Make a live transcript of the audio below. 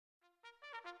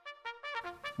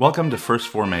Welcome to First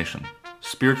Formation,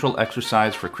 spiritual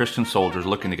exercise for Christian soldiers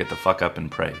looking to get the fuck up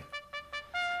and pray.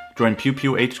 Join Pew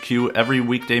Pew HQ every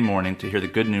weekday morning to hear the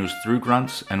good news through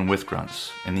grunts and with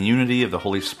grunts, in the unity of the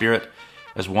Holy Spirit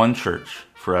as one church,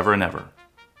 forever and ever.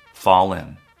 Fall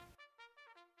in.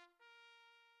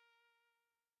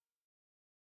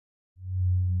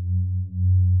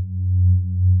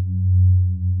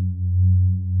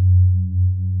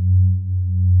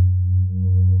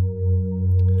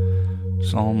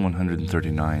 Psalm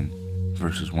 139,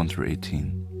 verses 1 through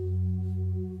 18.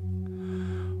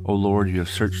 O Lord, you have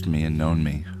searched me and known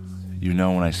me. You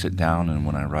know when I sit down and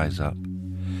when I rise up.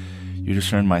 You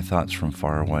discern my thoughts from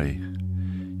far away.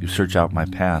 You search out my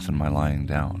path and my lying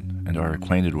down, and are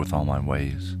acquainted with all my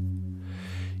ways.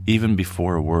 Even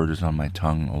before a word is on my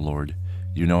tongue, O Lord,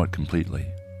 you know it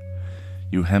completely.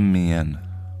 You hem me in,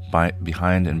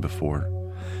 behind and before,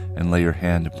 and lay your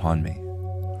hand upon me.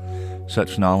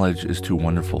 Such knowledge is too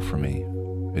wonderful for me.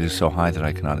 It is so high that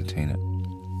I cannot attain it.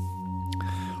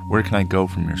 Where can I go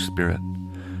from your spirit?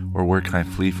 Or where can I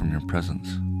flee from your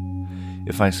presence?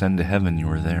 If I ascend to heaven,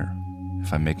 you are there.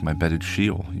 If I make my bed at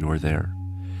Sheol, you are there.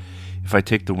 If I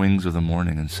take the wings of the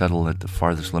morning and settle at the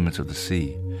farthest limits of the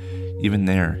sea, even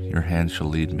there your hand shall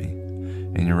lead me,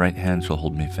 and your right hand shall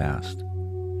hold me fast.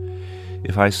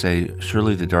 If I say,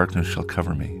 surely the darkness shall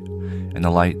cover me, and the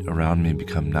light around me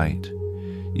become night,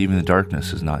 even the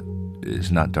darkness is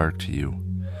not dark to you.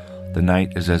 The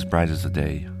night is as bright as the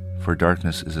day, for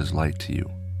darkness is as light to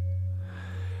you.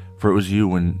 For it was you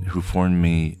who formed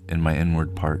me in my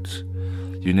inward parts.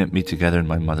 You knit me together in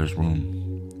my mother's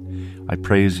womb. I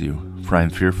praise you, for I am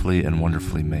fearfully and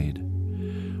wonderfully made.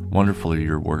 Wonderful are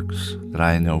your works, that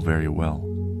I know very well.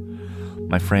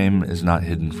 My frame is not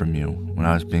hidden from you, when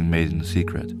I was being made in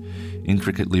secret,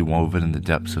 intricately woven in the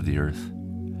depths of the earth.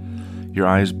 Your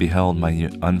eyes beheld my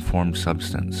unformed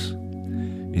substance.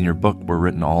 In your book were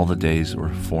written all the days that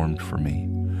were formed for me,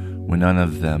 when none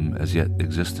of them as yet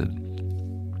existed.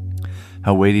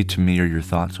 How weighty to me are your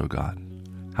thoughts, O God!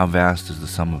 How vast is the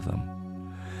sum of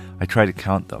them! I try to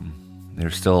count them. They are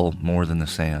still more than the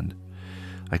sand.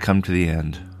 I come to the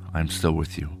end. I am still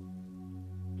with you.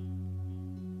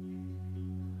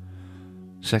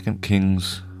 2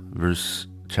 Kings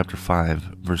chapter 5,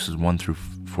 verses 1 through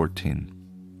 14.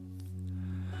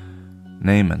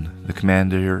 Naaman, the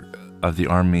commander of the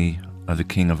army of the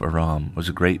king of Aram, was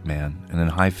a great man and in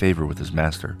high favor with his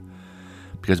master,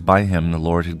 because by him the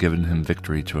Lord had given him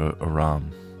victory to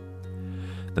Aram.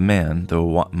 The man,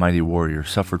 though a mighty warrior,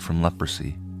 suffered from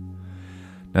leprosy.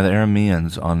 Now the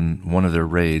Arameans, on one of their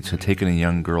raids, had taken a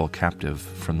young girl captive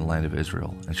from the land of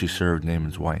Israel, and she served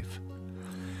Naaman's wife.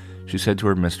 She said to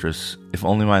her mistress, "If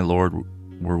only my Lord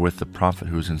were with the prophet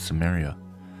who is in Samaria,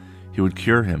 he would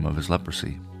cure him of his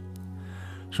leprosy."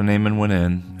 So Naaman went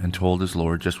in and told his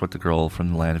lord just what the girl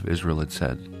from the land of Israel had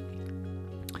said.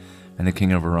 And the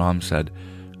king of Aram said,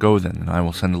 "Go then, and I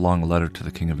will send along a letter to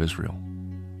the king of Israel."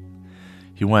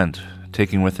 He went,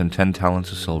 taking with him 10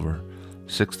 talents of silver,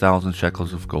 6,000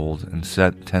 shekels of gold, and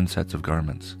 10 sets of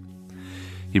garments.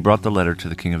 He brought the letter to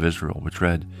the king of Israel, which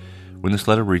read, "When this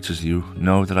letter reaches you,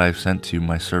 know that I have sent to you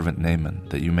my servant Naaman,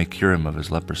 that you may cure him of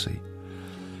his leprosy."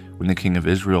 When the king of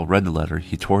Israel read the letter,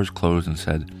 he tore his clothes and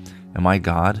said, "Am I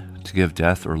God, to give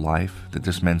death or life, that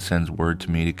this man sends word to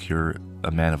me to cure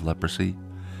a man of leprosy?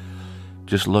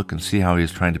 Just look and see how he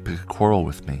is trying to pick a quarrel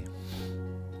with me."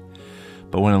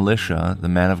 But when Elisha, the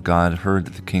man of God, heard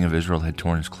that the king of Israel had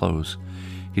torn his clothes,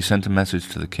 he sent a message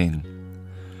to the king.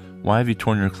 "Why have you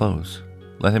torn your clothes?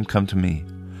 Let him come to me,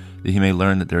 that he may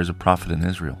learn that there is a prophet in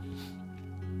Israel."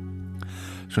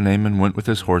 So Naaman went with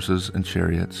his horses and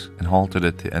chariots and halted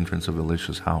at the entrance of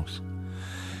Elisha's house.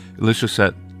 Elisha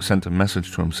sent a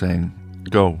message to him, saying,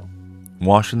 "Go,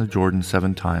 wash in the Jordan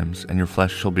 7 times, and your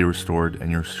flesh shall be restored, and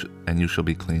you shall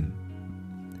be clean."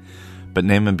 But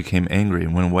Naaman became angry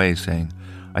and went away, saying,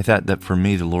 "I thought that for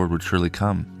me the Lord would surely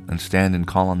come, and stand and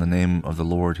call on the name of the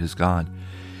Lord his God,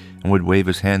 and would wave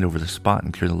his hand over the spot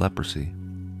and cure the leprosy.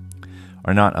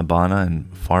 Are not Abana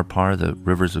and Pharpar, the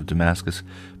rivers of Damascus,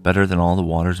 better than all the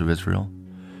waters of Israel?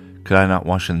 Could I not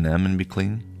wash in them and be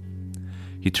clean?"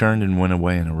 He turned and went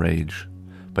away in a rage.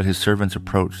 But his servants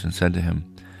approached and said to him,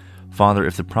 "Father,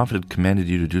 if the prophet had commanded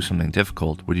you to do something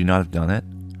difficult, would you not have done it?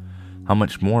 How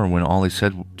much more when all he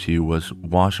said to you was,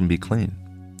 'Wash and be clean'?"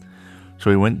 So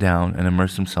he went down and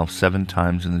immersed himself 7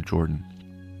 times in the Jordan,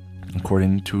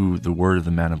 according to the word of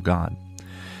the man of God.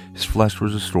 His flesh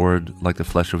was restored like the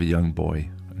flesh of a young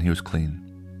boy, and he was clean.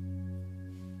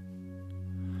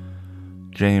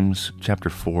 James chapter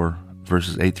 4,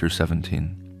 verses 8 through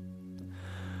 17.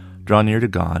 Draw near to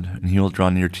God, and he will draw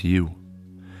near to you.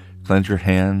 Cleanse your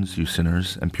hands, you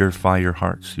sinners, and purify your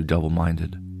hearts, you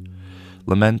double-minded.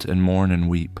 Lament and mourn and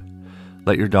weep.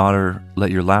 Let your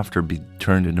laughter be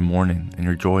turned into mourning, and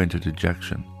your joy into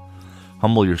dejection.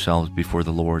 Humble yourselves before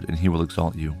the Lord, and he will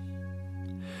exalt you.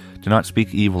 Do not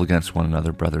speak evil against one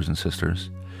another, brothers and sisters.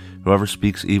 Whoever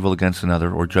speaks evil against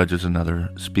another or judges another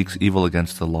speaks evil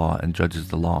against the law and judges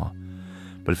the law.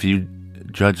 But if you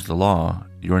judge the law,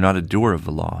 you are not a doer of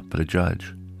the law, but a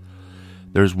judge.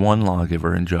 There is one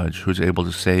lawgiver and judge who is able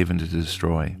to save and to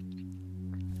destroy.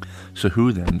 So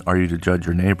who then are you to judge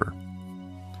your neighbor?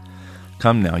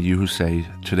 Come now, you who say,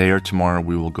 today or tomorrow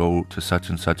we will go to such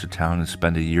and such a town and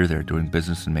spend a year there doing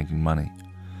business and making money.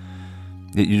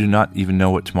 Yet you do not even know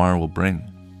what tomorrow will bring.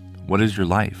 What is your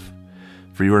life?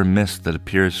 For you are a mist that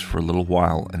appears for a little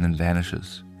while and then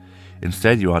vanishes.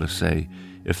 Instead, you ought to say,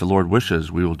 if the Lord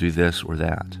wishes, we will do this or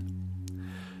that.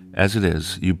 As it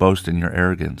is, you boast in your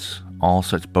arrogance. All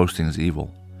such boasting is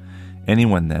evil.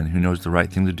 Anyone, then, who knows the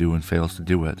right thing to do and fails to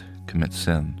do it, commits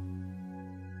sin.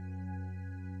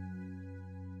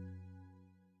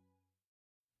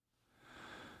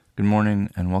 Good morning,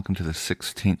 and welcome to the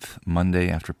 16th Monday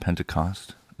after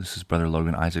Pentecost. This is Brother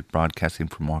Logan Isaac broadcasting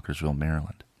from Walkersville,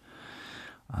 Maryland.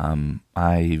 I'm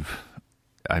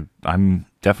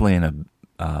definitely in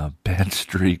a bad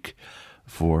streak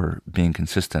for being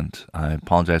consistent. I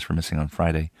apologize for missing on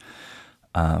Friday.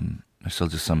 There's still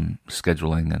just some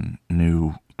scheduling and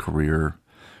new career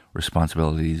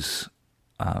responsibilities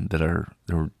that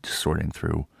we're just sorting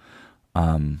through.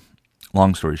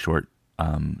 Long story short,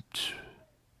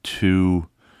 two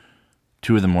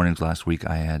of the mornings last week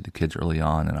I had the kids early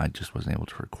on, and I just wasn't able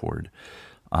to record.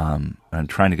 I'm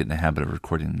trying to get in the habit of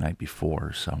recording the night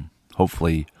before, so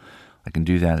hopefully I can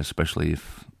do that, especially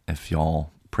if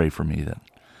y'all pray for me that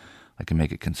I can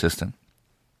make it consistent.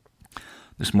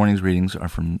 This morning's readings are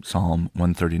from Psalm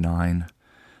 139,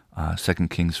 2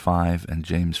 Kings 5, and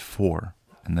James 4.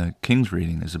 And the King's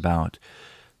reading is about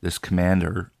this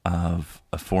commander of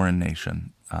a foreign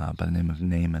nation by the name of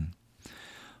Naaman.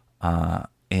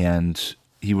 And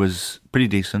he was pretty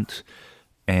decent,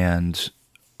 and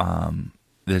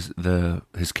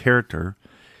his character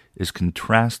is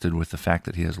contrasted with the fact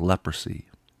that he has leprosy.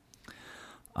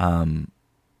 And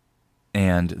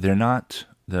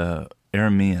the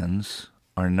Arameans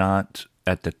are not,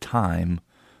 at the time,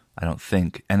 I don't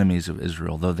think, enemies of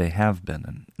Israel, though they have been.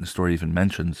 And the story even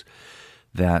mentions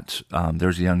that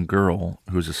there's a young girl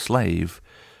who was a slave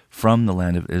from the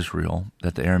land of Israel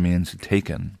that the Arameans had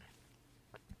taken.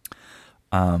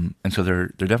 And so they're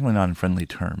definitely not in friendly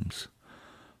terms.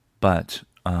 But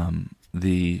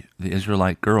the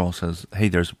Israelite girl says, hey,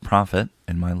 there's a prophet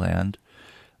in my land,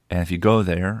 and if you go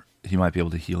there, he might be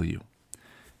able to heal you.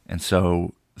 And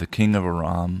so the king of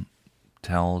Aram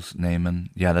tells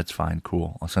Naaman, yeah, that's fine,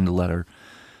 cool. I'll send a letter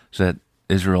so that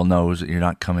Israel knows that you're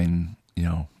not coming,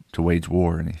 to wage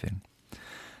war or anything.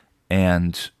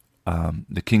 And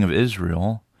the king of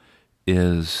Israel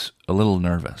is a little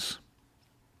nervous.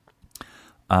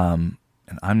 And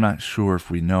I'm not sure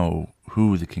if we know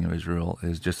who the king of Israel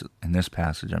is just in this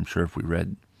passage. I'm sure if we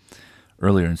read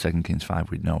earlier in 2 Kings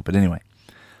 5, we'd know. But anyway,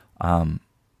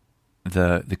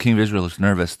 the king of Israel is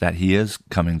nervous that he is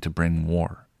coming to bring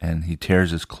war, and he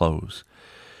tears his clothes.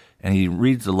 And he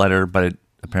reads the letter, but it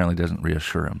apparently doesn't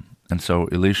reassure him. And so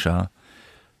Elisha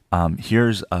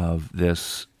hears of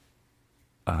this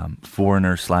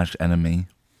foreigner/enemy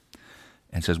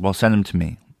and says, well, send him to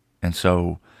me. And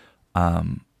so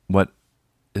what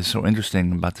is so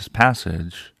interesting about this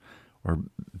passage, or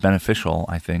beneficial,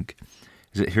 I think,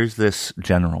 is that here's this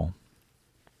general,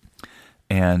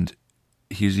 and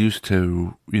he's used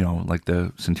to, like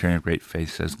the centurion of great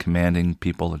faith says, commanding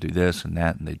people to do this and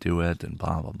that, and they do it, and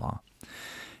blah, blah, blah.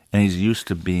 And he's used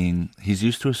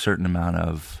to a certain amount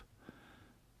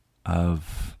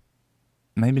of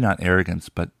maybe not arrogance,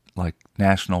 but like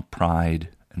national pride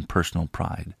and personal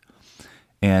pride.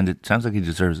 And it sounds like he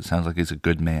deserves it. It sounds like he's a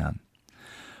good man.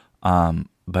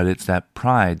 But it's that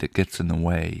pride that gets in the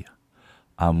way.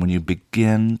 When you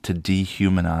begin to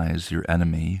dehumanize your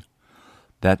enemy,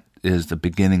 that is the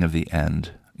beginning of the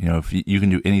end. If you can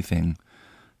do anything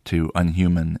to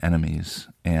unhuman enemies,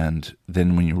 and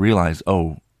then when you realize,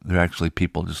 oh, they're actually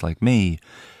people just like me,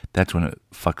 that's when it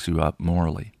fucks you up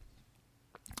morally.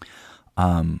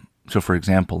 So, for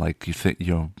example, like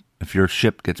if your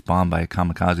ship gets bombed by a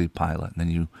kamikaze pilot, and then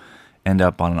you end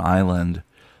up on an island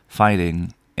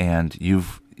fighting, and you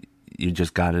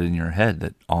just got it in your head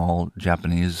that all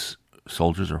Japanese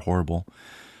soldiers are horrible.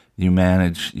 You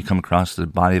come across the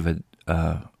body of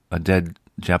a dead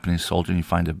Japanese soldier, and you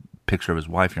find a picture of his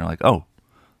wife, and you're like, oh,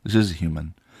 this is a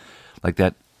human. Like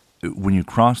that, when you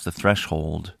cross the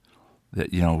threshold That,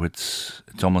 it's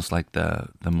almost like the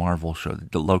Marvel show,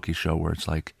 the Loki show, where it's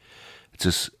like it's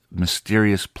this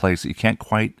mysterious place that you can't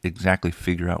quite exactly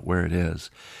figure out where it is.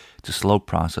 It's a slow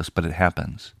process, but it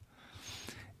happens.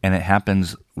 And it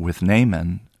happens with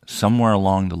Naaman somewhere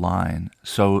along the line,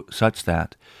 such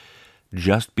that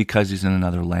just because he's in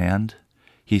another land,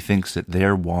 he thinks that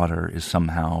their water is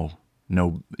somehow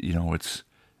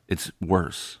it's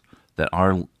worse. That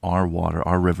our water,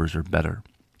 our rivers are better.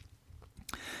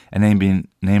 And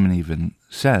Naaman even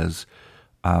says,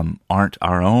 aren't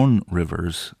our own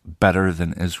rivers better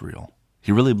than Israel?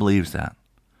 He really believes that,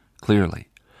 clearly.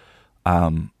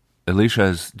 Elisha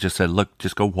has just said, look,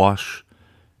 just go wash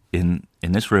in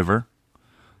this river.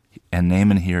 And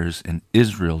Naaman hears in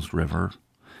Israel's river.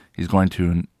 He's going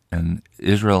to an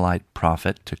Israelite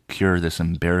prophet to cure this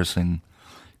embarrassing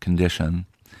condition.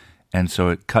 And so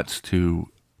it cuts to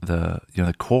the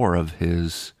core of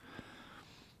his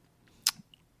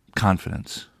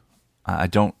confidence. I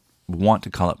don't want to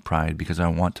call it pride because I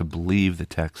want to believe the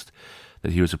text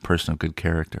that he was a person of good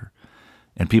character.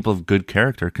 And people of good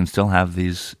character can still have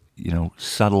these,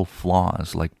 subtle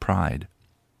flaws like pride.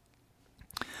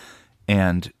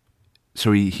 And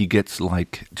so he gets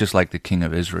just like the king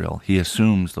of Israel, he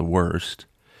assumes the worst.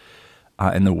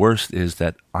 And the worst is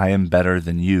that I am better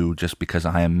than you just because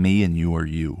I am me and you are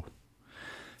you.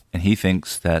 And he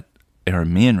thinks that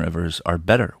Aramean rivers are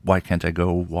better. Why can't I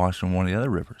go wash in one of the other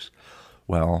rivers?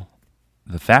 Well,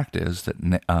 the fact is that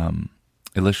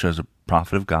Elisha is a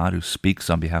prophet of God who speaks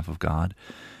on behalf of God.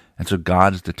 And so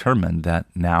God has determined that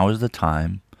now is the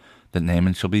time that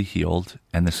Naaman shall be healed,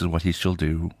 and this is what he shall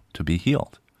do to be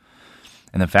healed.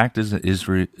 And the fact is that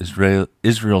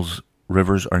Israel's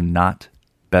rivers are not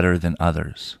better than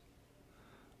others.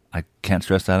 I can't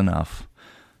stress that enough.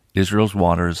 Israel's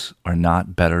waters are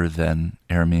not better than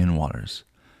Aramean waters.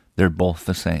 They're both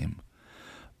the same.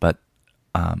 But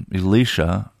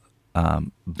Elisha,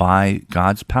 by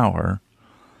God's power,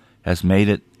 has made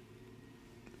it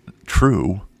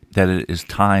true that it is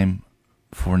time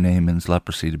for Naaman's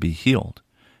leprosy to be healed.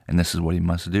 And this is what he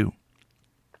must do.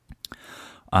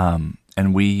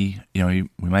 And we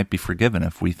might be forgiven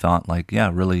if we thought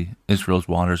really, Israel's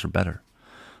waters are better.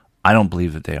 I don't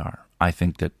believe that they are. I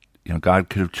think that, God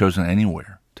could have chosen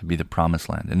anywhere to be the promised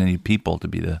land and any people to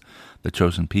be the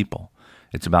chosen people.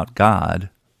 It's about God,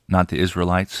 not the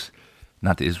Israelites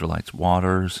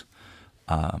waters,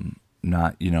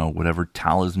 not, whatever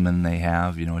talisman they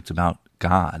have, it's about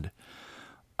God.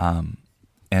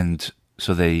 And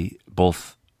so they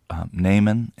both,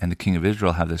 Naaman and the king of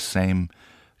Israel have the same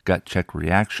gut check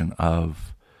reaction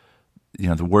of,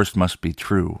 the worst must be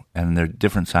true, and they're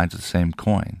different sides of the same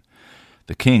coin.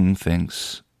 The king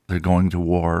thinks they're going to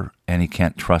war, and he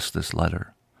can't trust this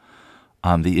letter.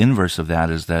 The inverse of that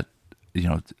is that,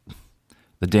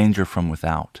 the danger from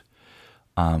without.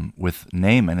 With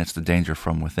Naaman, it's the danger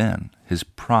from within. His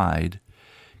pride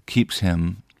keeps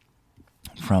him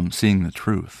from seeing the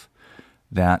truth.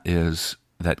 That is,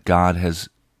 that God has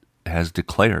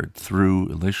declared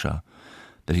through Elisha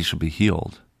that he shall be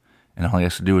healed, and all he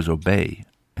has to do is obey.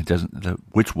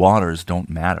 Which waters don't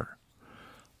matter.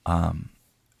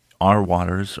 Our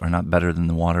waters are not better than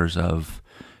the waters of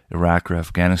Iraq or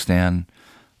Afghanistan.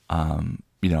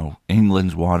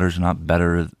 England's waters are not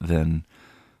better than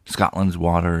Scotland's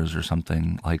waters or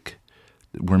something.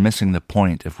 We're missing the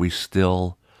point if we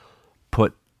still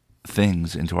put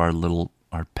things into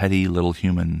our petty little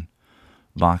human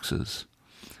boxes.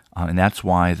 And that's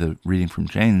why the reading from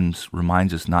James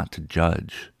reminds us not to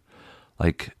judge.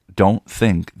 Don't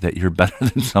think that you're better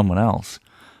than someone else,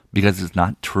 because it's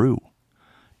not true.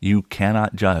 You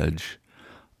cannot judge.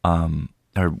 I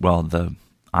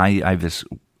have this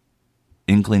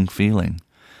inkling feeling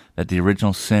that the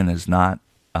original sin is not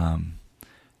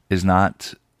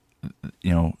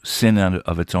sin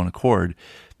of its own accord.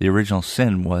 The original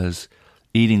sin was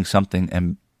eating something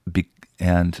and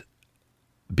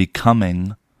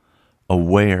becoming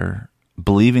aware,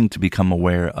 believing to become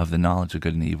aware of the knowledge of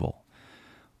good and evil.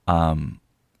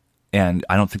 And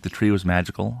I don't think the tree was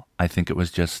magical. I think it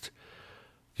was just,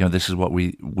 this is what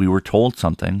we were told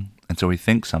something, and so we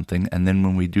think something, and then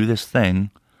when we do this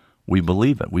thing, we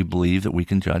believe it. We believe that we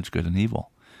can judge good and evil.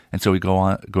 And so we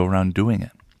go around doing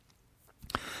it.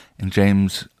 And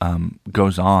James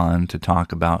goes on to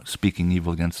talk about speaking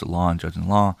evil against the law and judging the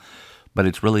law, but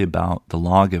it's really about the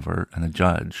lawgiver and the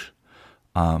judge.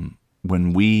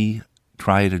 When we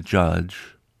try to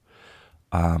judge,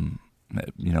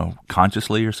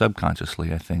 consciously or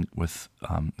subconsciously, I think, with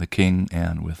the king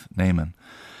and with Naaman,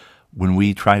 when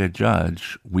we try to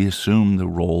judge, we assume the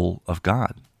role of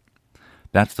God.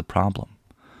 That's the problem.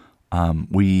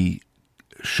 We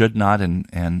should not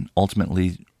and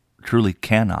ultimately truly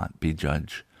cannot be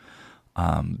judge,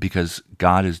 because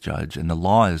God is judge and the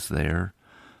law is there,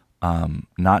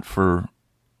 not for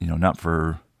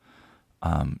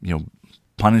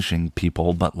punishing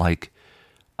people, but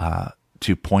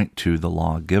to point to the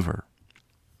lawgiver.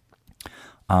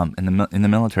 In the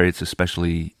military, it's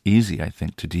especially easy, I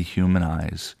think, to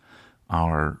dehumanize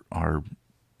our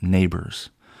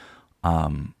neighbors.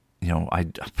 I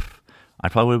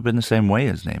probably would have been the same way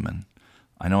as Naaman.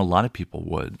 I know a lot of people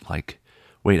would.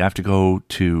 Wait, I have to go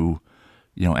to,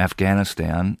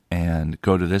 Afghanistan and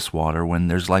go to this water when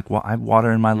there's I have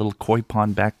water in my little koi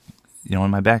pond back,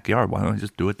 in my backyard. Why don't I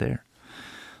just do it there?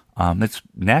 It's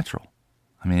natural.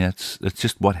 I mean, it's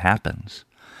just what happens.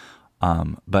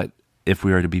 But if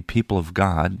we are to be people of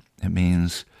God, it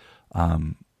means,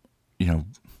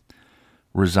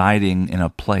 residing in a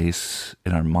place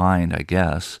in our mind, I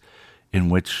guess, in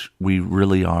which we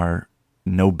really are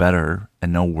no better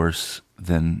and no worse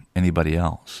than anybody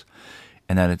else.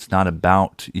 And that it's not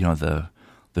about, the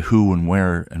who and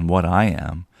where and what I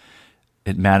am.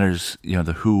 It matters,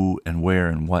 the who and where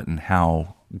and what and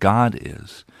how God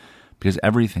is. Because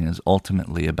everything is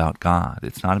ultimately about God.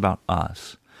 It's not about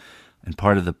us. And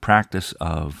part of the practice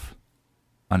of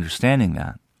understanding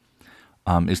that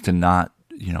is to not,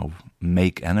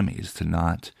 make enemies, to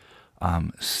not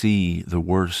see the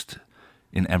worst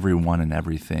in everyone and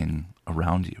everything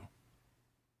around you.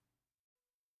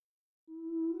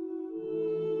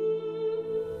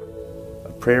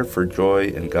 A prayer for joy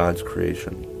in God's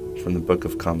creation from the Book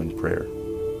of Common Prayer.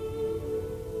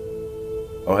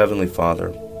 O Heavenly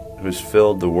Father, who has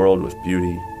filled the world with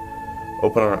beauty,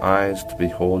 open our eyes to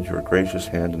behold your gracious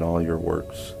hand in all your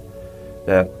works,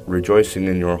 that, rejoicing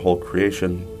in your whole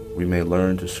creation, we may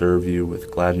learn to serve you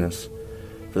with gladness,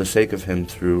 for the sake of him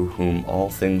through whom all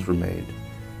things were made,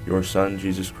 your Son,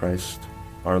 Jesus Christ,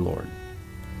 our Lord.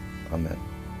 Amen.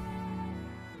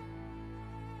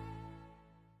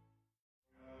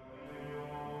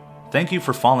 Thank you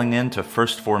for falling in to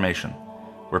First Formation,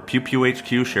 where Pew Pew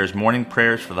HQ shares morning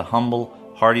prayers for the humble,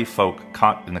 hardy folk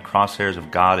caught in the crosshairs of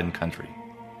God and country.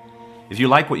 If you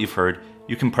like what you've heard,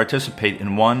 you can participate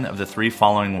in one of the three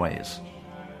following ways.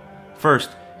 First,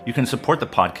 you can support the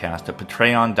podcast at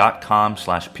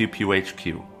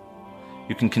patreon.com/pewpewhq.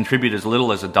 You can contribute as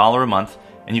little as $1 a month,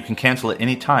 and you can cancel at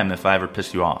any time if I ever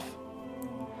piss you off.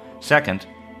 Second,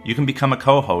 you can become a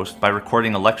co-host by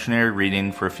recording a lectionary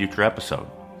reading for a future episode.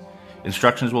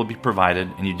 Instructions will be provided,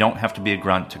 and you don't have to be a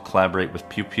grunt to collaborate with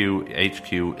Pew Pew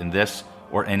HQ in this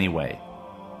or any way.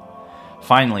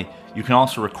 Finally, you can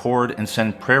also record and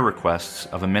send prayer requests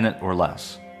of a minute or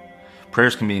less.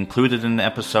 Prayers can be included in the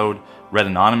episode, read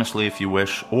anonymously if you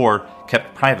wish, or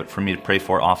kept private for me to pray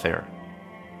for off-air.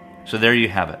 So there you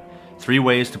have it, 3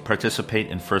 ways to participate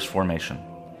in First Formation.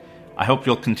 I hope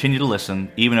you'll continue to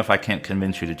listen, even if I can't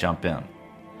convince you to jump in.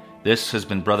 This has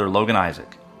been Brother Logan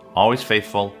Isaac, always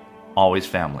faithful, always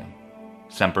family.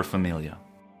 Semper Familia.